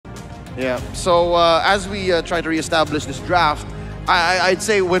Yeah, so as we try to reestablish this draft, I'd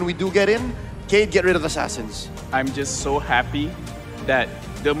say when we do get in, Cade, get rid of Assassins. I'm just so happy that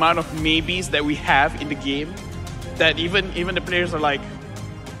the amount of maybes that we have in the game, that even the players are like,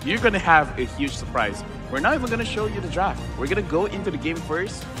 you're going to have a huge surprise. We're not even going to show you the draft. We're going to go into the game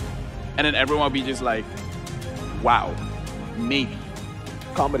first, and then everyone will be just like, wow, maybe.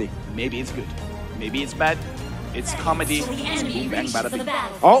 Comedy. Maybe it's good. Maybe it's bad. It's comedy.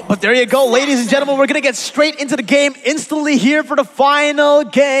 Oh, but there you go, ladies and gentlemen. We're going to get straight into the game instantly here for the final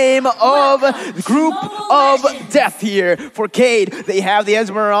game of the Group of Death here for Cade. They have the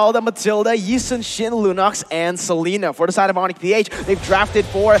Esmeralda, Matilda, Yisun, Shin, Lunox, and Selena. For the side of Onic PH, they've drafted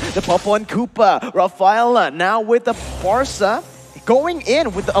for the Popo and Koopa. Rafaela now with the Farsa. Going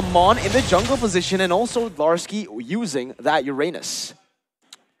in with the Amon in the jungle position, and also Dlarskie using that Uranus.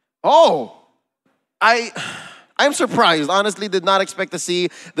 Oh! I'm surprised. Honestly, did not expect to see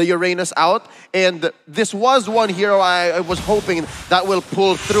the Uranus out. And this was one hero I was hoping that will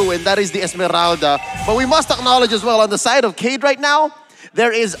pull through, and that is the Esmeralda. But we must acknowledge as well, on the side of Cade right now,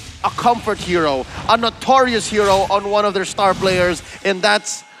 there is a comfort hero, a notorious hero on one of their star players, and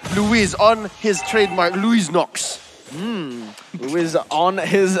that's Luis on his trademark, Luis Nox. Luis on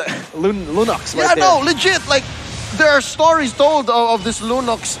his Lunox right there. Yeah, no, legit. Like, there are stories told of this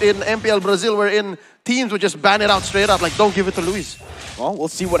Lunox in MPL Brazil wherein teams would just ban it out straight up, like, don't give it to Luis. Well, we'll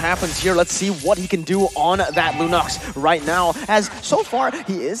see what happens here. Let's see what he can do on that Lunox right now. As so far,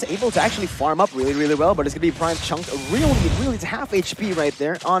 he is able to actually farm up really, really well, but it's going to be Prime chunked really to half HP right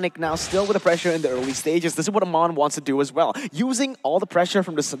there. Onic now still with the pressure in the early stages. This is what Amon wants to do as well. Using all the pressure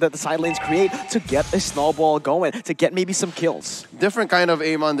from that the side lanes create to get a snowball going, to get maybe some kills. Different kind of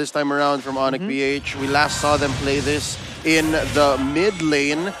aim on this time around from Onic PH. We last saw them play this in the mid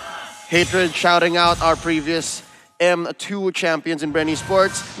lane. Hatred shouting out our previous M2 champions in Brenny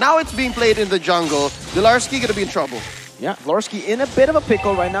Sports. Now it's being played in the jungle. Dlarskie gonna be in trouble. Yeah, Dlarskie in a bit of a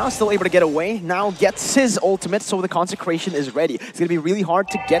pickle right now, still able to get away. Now gets his ultimate, so the consecration is ready. It's going to be really hard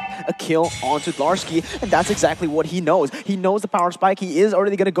to get a kill onto Dlarskie, and that's exactly what he knows. He knows the power spike. He is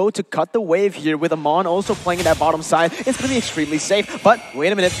already going to go to cut the wave here with Amon also playing in that bottom side. It's going to be extremely safe, but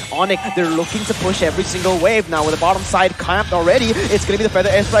wait a minute. Onic, they're looking to push every single wave now with the bottom side camped already. It's going to be the Feather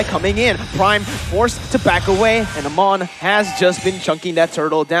Airstrike coming in. Prime forced to back away, and Amon has just been chunking that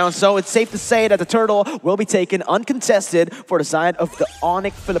turtle down, so it's safe to say that the turtle will be taken uncontested for the side of the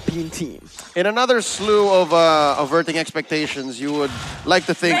Onic Philippine team. In another slew of averting expectations, you would like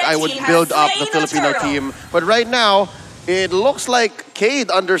to think I would build up the Filipino team. But right now, it looks like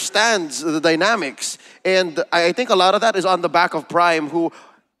Cade understands the dynamics. And I think a lot of that is on the back of Prime, who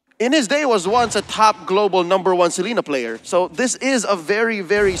in his day was once a top global #1 Selena player. So this is a very,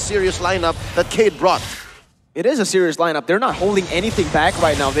 very serious lineup that Cade brought. It is a serious lineup. They're not holding anything back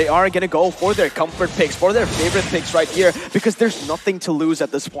right now. They are going to go for their comfort picks, for their favorite picks right here, because there's nothing to lose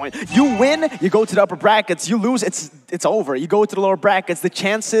at this point. You win, you go to the upper brackets. You lose, it's over. You go to the lower brackets. The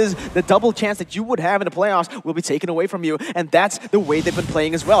chances, the double chance that you would have in the playoffs will be taken away from you, and that's the way they've been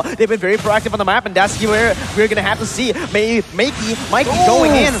playing as well. They've been very proactive on the map, and that's where we're going to have to see Mikey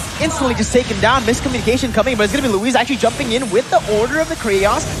going in, instantly just taken down. Miscommunication coming, but it's going to be Luis actually jumping in with the Order of the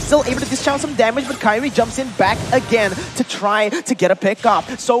Chaos, still able to discount some damage, but Kyrie jumps in back again to try to get a pick up.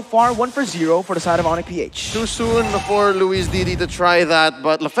 So far, 1 for 0 for the side of Onic PH. Too soon for Luis Didi to try that,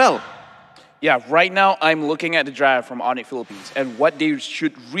 but Lafel. Yeah, right now I'm looking at the draft from Onic Philippines, and what they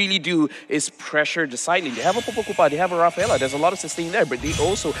should really do is pressure the side lane. They have a Popo Koopa, they have a Rafaela, there's a lot of sustain there, but they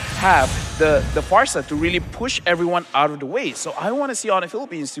also have the Farsa to really push everyone out of the way. So I want to see Onic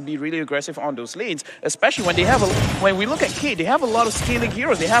Philippines to be really aggressive on those lanes, especially when they have when we look at K, they have a lot of scaling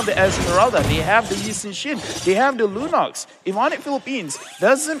heroes. They have the Esmeralda, they have the Yisun Shin, they have the Lunox. If Onic Philippines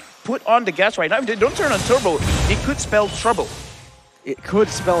doesn't put on the gas right now, if they don't turn on turbo, it could spell trouble. It could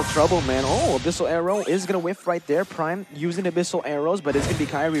spell trouble, man. Oh, Abyssal Arrow is going to whiff right there. Prime using Abyssal Arrows, but it's going to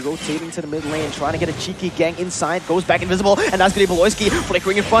be Kyrie rotating to the mid lane, trying to get a cheeky gang inside. Goes back invisible, and that's going to be Beloyski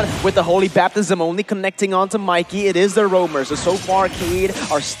flickering in front with the Holy Baptism, only connecting onto Mikey. It is the roamer. So far, Cade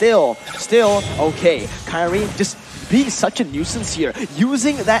are still okay. Kyrie just being such a nuisance here,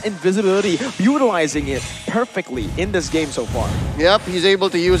 using that invisibility, utilizing it perfectly in this game so far. Yep, he's able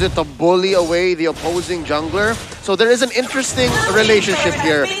to use it to bully away the opposing jungler. So there is an interesting relationship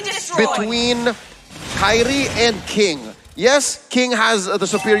here between Kyrie and King. Yes, King has the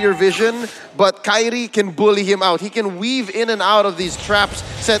superior vision, but Kairi can bully him out. He can weave in and out of these traps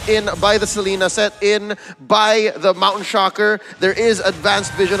set in by the Selena, set in by the Mountain Shocker. There is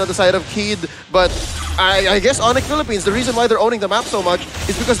advanced vision on the side of Keed, but I guess Onic Philippines, the reason why they're owning the map so much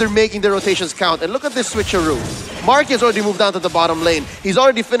is because they're making their rotations count. And look at this switcheroo. Marky has already moved down to the bottom lane. He's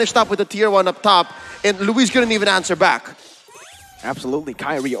already finished up with the tier 1 up top, and Luis couldn't even answer back. Absolutely,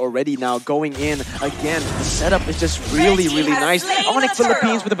 Kairi already now going in again. The setup is just really, really nice. Onic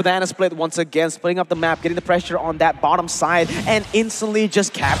Philippines with the banana split once again, splitting up the map, getting the pressure on that bottom side, and instantly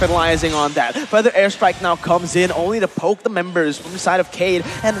just capitalizing on that. Further airstrike now comes in, only to poke the members from the side of Cade.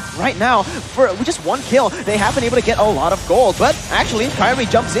 And right now, with just one kill, they have been able to get a lot of gold. But actually, Kairi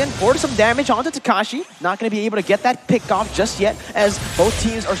jumps in for some damage onto Takashi. Not going to be able to get that pick off just yet, as both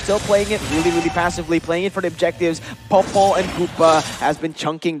teams are still playing it really, really passively, playing it for the objectives. Popo and Koopa has been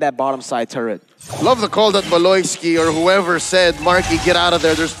chunking that bottom side turret. Love the call that Dlarskie or whoever said, Marky, get out of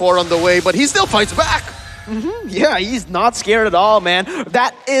there, there's 4 on the way, but he still fights back. Yeah, he's not scared at all, man.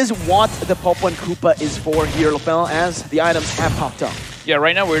 That is what the Popo and Koopa is for here, Lapel, as the items have popped up. Yeah,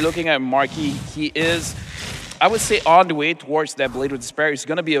 right now we're looking at Marky. He is, I would say, on the way towards that Blade of Despair. It's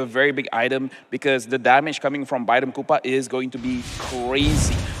going to be a very big item because the damage coming from Biden Koopa is going to be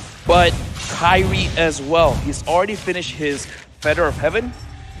crazy. But Kairi as well, he's already finished his Feather of Heaven.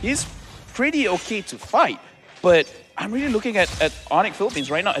 He's pretty okay to fight, but I'm really looking at Onic Philippines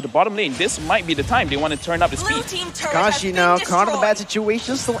right now at the bottom lane. This might be the time they want to turn up the speed. Takashi now caught in a bad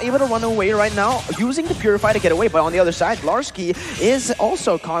situation, still able to run away right now, using the Purify to get away. But on the other side, Dlarskie is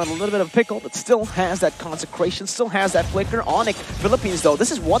also caught in a little bit of a pickle, but still has that consecration, still has that flicker. Onic Philippines, though,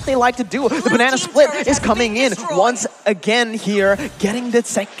 this is what they like to do. The banana split is coming in once again here, getting the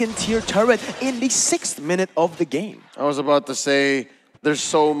second tier turret in the 6th minute of the game. I was about to say, there's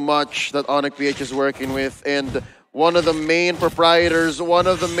so much that Onic PH is working with, and one of the main proprietors, one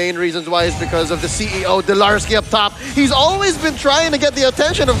of the main reasons why is because of the CEO, Dlarskie up top. He's always been trying to get the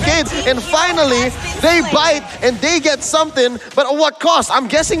attention of Cade, and finally, they bite and they get something, but at what cost? I'm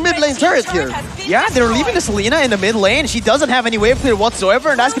guessing mid lane turret here. Yeah, they're leaving the Selena in the mid lane. She doesn't have any wave clear whatsoever,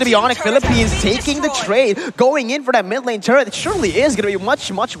 and that's going to be Onic Philippines taking the trade, going in for that mid lane turret. It surely is going to be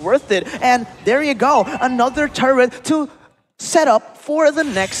much, much worth it. And there you go, another turret to set up for the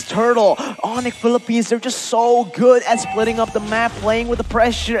next turtle. Onic Philippines, they're just so good at splitting up the map, playing with the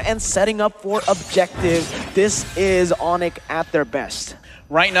pressure, and setting up for objectives. This is Onic at their best.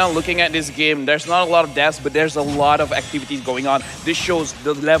 Right now, looking at this game, there's not a lot of deaths, but there's a lot of activities going on. This shows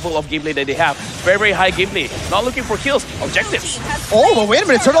the level of gameplay that they have. Very, very high gameplay. Not looking for kills, objectives. Oh, but wait a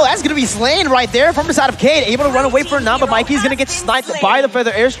minute, Turtle, that's going to be slain right there from the side of Cade. Able to run away for now, but Mikey's going to get sniped by the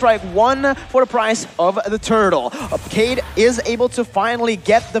Feather Airstrike. 1 for the price of the Turtle. Cade is able to finally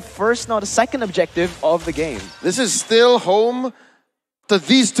get the first, now the second objective of the game. This is still home to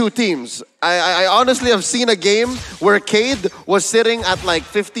these two teams. I honestly have seen a game where Cade was sitting at like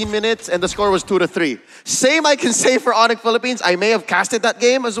 15 minutes and the score was 2-3. Same I can say for Onic Philippines. I may have casted that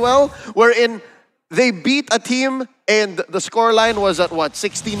game as well, wherein they beat a team and the scoreline was at what,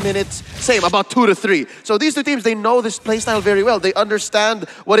 16 minutes? Same, about 2-3. So these two teams, they know this playstyle very well. They understand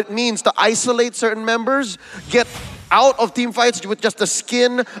what it means to isolate certain members, get out of team fights with just the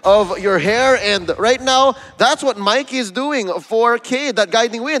skin of your hair. And right now, that's what Mikey is doing for Cade, that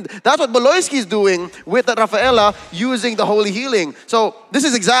guiding wind. That's what Dlarskie is doing with that Rafaela using the holy healing. So this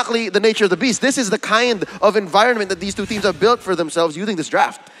is exactly the nature of the beast. This is the kind of environment that these two teams have built for themselves using this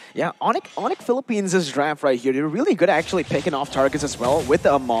draft. Yeah, Onic Philippines' draft right here, they're really good at actually picking off targets as well with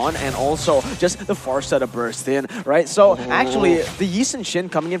the Amon and also just the far side of burst in, right? So actually, the Yisun Shin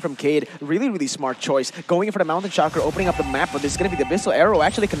coming in from Cade, really, really smart choice. Going in for the Mountain Chakra, opening up the map, but this is going to be the Abyssal Arrow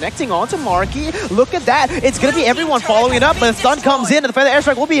actually connecting onto Marky. Look at that. It's going to be everyone following it up, but the stun comes in and the Feather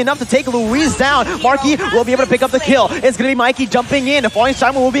Airstrike will be enough to take Luis down. Marky will be able to pick up the kill. It's going to be Mikey jumping in. The Falling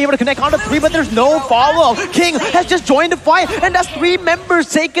Simon will be able to connect onto 3, but there's no follow-up. King has just joined the fight, and that's 3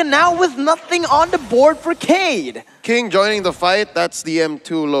 members taken now with nothing on the board for Cade. King joining the fight, that's the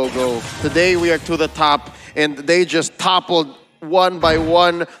M2 logo. Today we are to the top, and they just toppled 1 by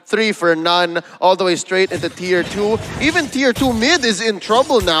 1, 3 for none, all the way straight into Tier 2. Even Tier 2 mid is in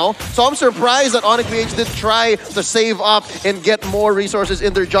trouble now, so I'm surprised that Onic PH did try to save up and get more resources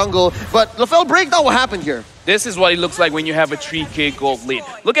in their jungle. But LaFell, break down what happened here. This is what it looks like when you have a 3k gold lead.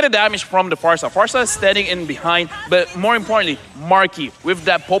 Look at the damage from the Farsa. Farsa is standing in behind, but more importantly, Marky with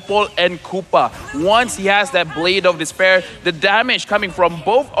that Popol and Koopa. Once he has that Blade of Despair, the damage coming from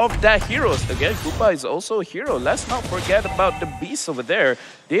both of the heroes. Again, Koopa is also a hero. Let's not forget about the beasts over there.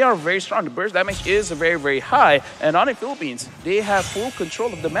 They are very strong. The burst damage is very, very high. And Onic Philippines, they have full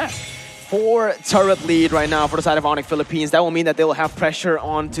control of the map. 4-turret lead right now for the side of Onic Philippines. That will mean that they will have pressure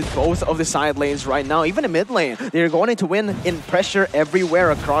onto both of the side lanes right now. Even in mid lane, they're going to win in pressure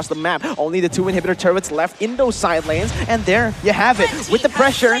everywhere across the map. Only the 2 inhibitor turrets left in those side lanes. And there you have it. With the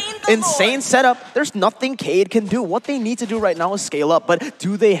pressure, insane setup, there's nothing Cade can do. What they need to do right now is scale up. But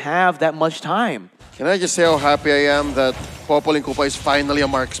do they have that much time? Can I just say how happy I am that Popolin Kupa is finally a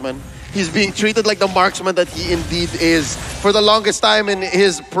marksman? He's being treated like the marksman that he indeed is. For the longest time in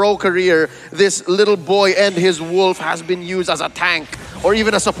his pro career, this little boy and his wolf has been used as a tank or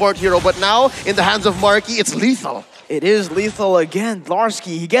even a support hero. But now, in the hands of Marky, it's lethal. It is lethal again.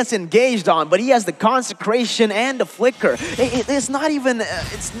 Dlarskie, he gets engaged on, but he has the consecration and the flicker. It's not even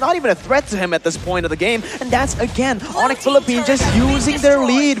a threat to him at this point of the game. And that's again Onic Philippines just using their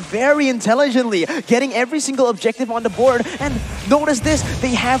lead very intelligently, getting every single objective on the board. And notice this,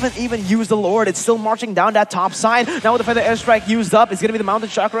 they haven't even used the Lord. It's still marching down that top side. Now with the Feather Airstrike used up, it's gonna be the Mountain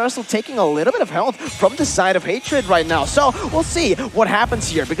Chakra still taking a little bit of health from the side of Hatred right now. So we'll see what happens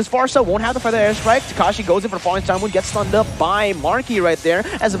here because Farsa won't have the Feather Airstrike. Takashi goes in for the Falling Time Wound, gets stunned up by Marky right there,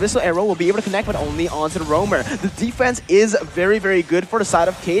 as Abyssal Arrow will be able to connect, but only onto the Roamer. The defense is very, very good for the side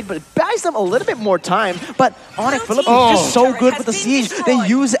of Cade, but it buys them a little bit more time. But Onic Philippines just so good with the siege. They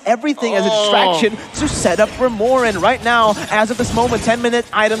use everything as a distraction to set up for more. And right now, as of this moment, 10-minute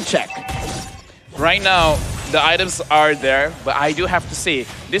item check. Right now, the items are there, but I do have to say,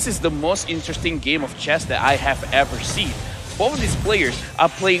 this is the most interesting game of chess that I have ever seen. Both of these players are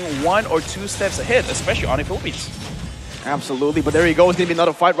playing 1 or 2 steps ahead, especially Onic Philippines. Absolutely, but there you go. It's going to be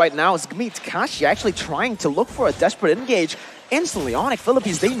another fight right now. It's going to be Takashi actually trying to look for a desperate engage. Instantly, Onic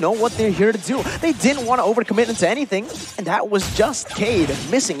Philippines, they know what they're here to do. They didn't want to overcommit into anything, and that was just Cade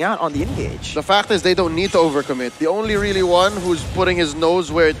missing out on the engage. The fact is they don't need to overcommit. The only really one who's putting his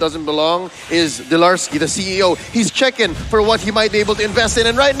nose where it doesn't belong is Dlarskie, the CEO. He's checking for what he might be able to invest in,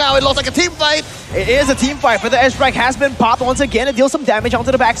 and right now it looks like a team fight. It is a team fight, but the airstrike has been popped once again. It deals some damage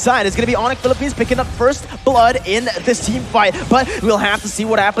onto the backside. It's going to be Onic Philippines picking up first blood in this team fight, but we'll have to see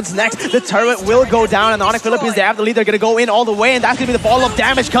what happens next. The turret will go down, and Onic Philippines, they have the lead. They're going to go in all the way, and that's going to be the follow-up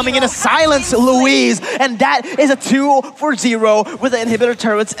damage coming in to silence Louise. And that is a 2-for-0 with the inhibitor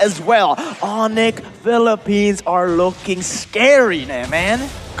turrets as well. Onic Philippines are looking scary now, man.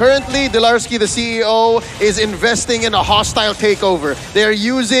 Currently, Dlarskie, the CEO, is investing in a hostile takeover. They're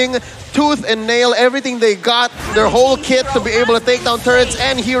using tooth and nail everything they got, their whole kit to be able to take down turrets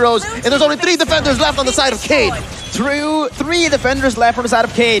and heroes. And there's only 3 defenders left on the side of Cade. 3 defenders left from the side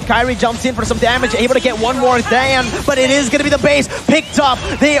of Cade. Kyrie jumps in for some damage, able to get one more down, but it is going to be the base picked up.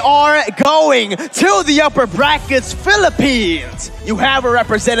 They are going to the upper brackets. Philippines, you have a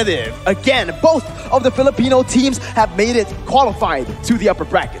representative. Again, both of the Filipino teams have made it qualified to the upper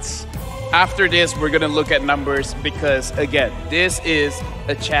brackets. After this, we're going to look at numbers because, again, this is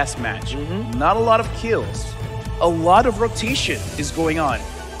a chess match. Not a lot of kills. A lot of rotation is going on.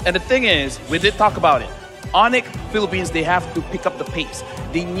 And the thing is, we did talk about it. Onic Philippines, they have to pick up the pace.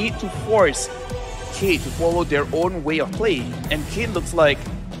 They need to force Cade to follow their own way of playing. And Cade looks like,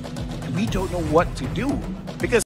 we don't know what to do.